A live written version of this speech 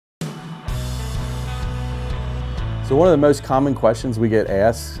So one of the most common questions we get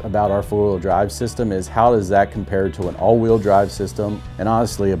asked about our four-wheel drive system is how does that compare to an all-wheel drive system? And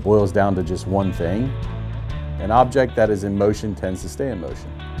honestly, it boils down to just one thing. An object that is in motion tends to stay in motion.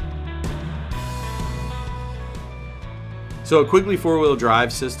 So a Quigley four-wheel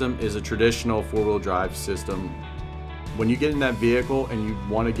drive system is a traditional four-wheel drive system. When you get in that vehicle and you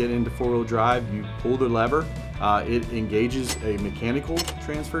want to get into four-wheel drive, you pull the lever. It engages a mechanical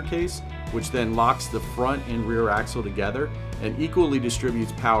transfer case, which then locks the front and rear axle together and equally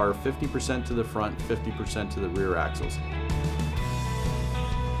distributes power 50% to the front, 50% to the rear axles.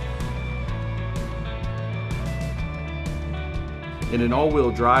 In an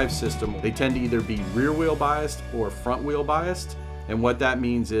all-wheel drive system, they tend to either be rear wheel biased or front wheel biased. And what that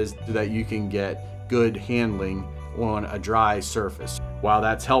means is that you can get good handling on a dry surface. While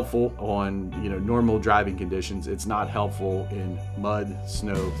that's helpful on normal driving conditions, it's not helpful in mud,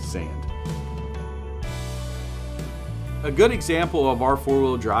 snow, sand. A good example of our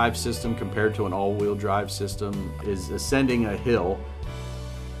four-wheel drive system compared to an all-wheel drive system is ascending a hill.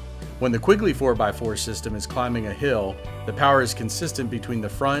 When the Quigley 4x4 system is climbing a hill, the power is consistent between the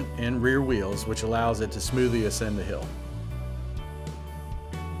front and rear wheels, which allows it to smoothly ascend the hill.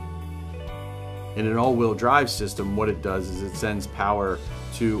 In an all-wheel drive system, what it does is it sends power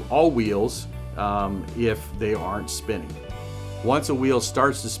to all wheels if they aren't spinning. Once a wheel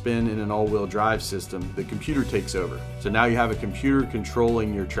starts to spin in an all-wheel drive system, the computer takes over. So now you have a computer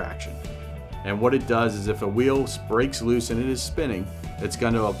controlling your traction. And what it does is if a wheel breaks loose and it is spinning, it's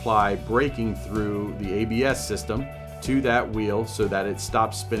going to apply braking through the ABS system to that wheel so that it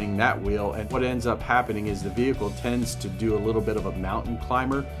stops spinning that wheel. And what ends up happening is the vehicle tends to do a little bit of a mountain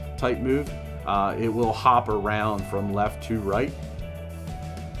climber type move. It will hop around from left to right.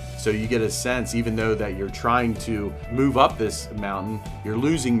 So you get a sense, even though that you're trying to move up this mountain, you're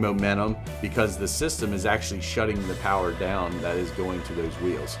losing momentum because the system is actually shutting the power down that is going to those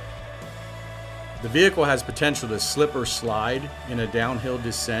wheels. The vehicle has potential to slip or slide in a downhill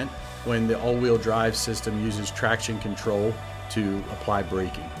descent when the all-wheel drive system uses traction control to apply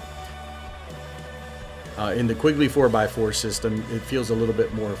braking. In the Quigley 4x4 system, it feels a little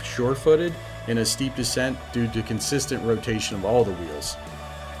bit more sure-footed in a steep descent due to consistent rotation of all the wheels.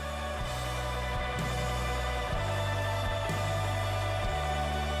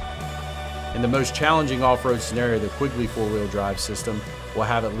 In the most challenging off-road scenario, the Quigley four-wheel drive system will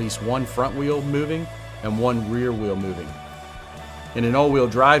have at least one front wheel moving and one rear wheel moving. In an all-wheel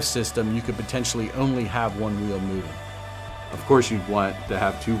drive system, you could potentially only have one wheel moving. Of course, you'd want to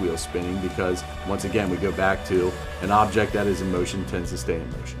have two wheels spinning because, once again, we go back to an object that is in motion tends to stay in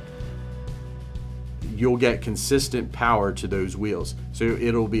motion. You'll get consistent power to those wheels. So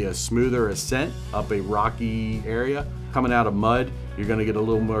it'll be a smoother ascent up a rocky area. Coming out of mud, you're going to get a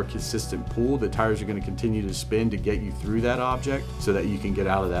little more consistent pull. The tires are going to continue to spin to get you through that object so that you can get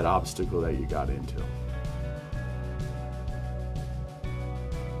out of that obstacle that you got into.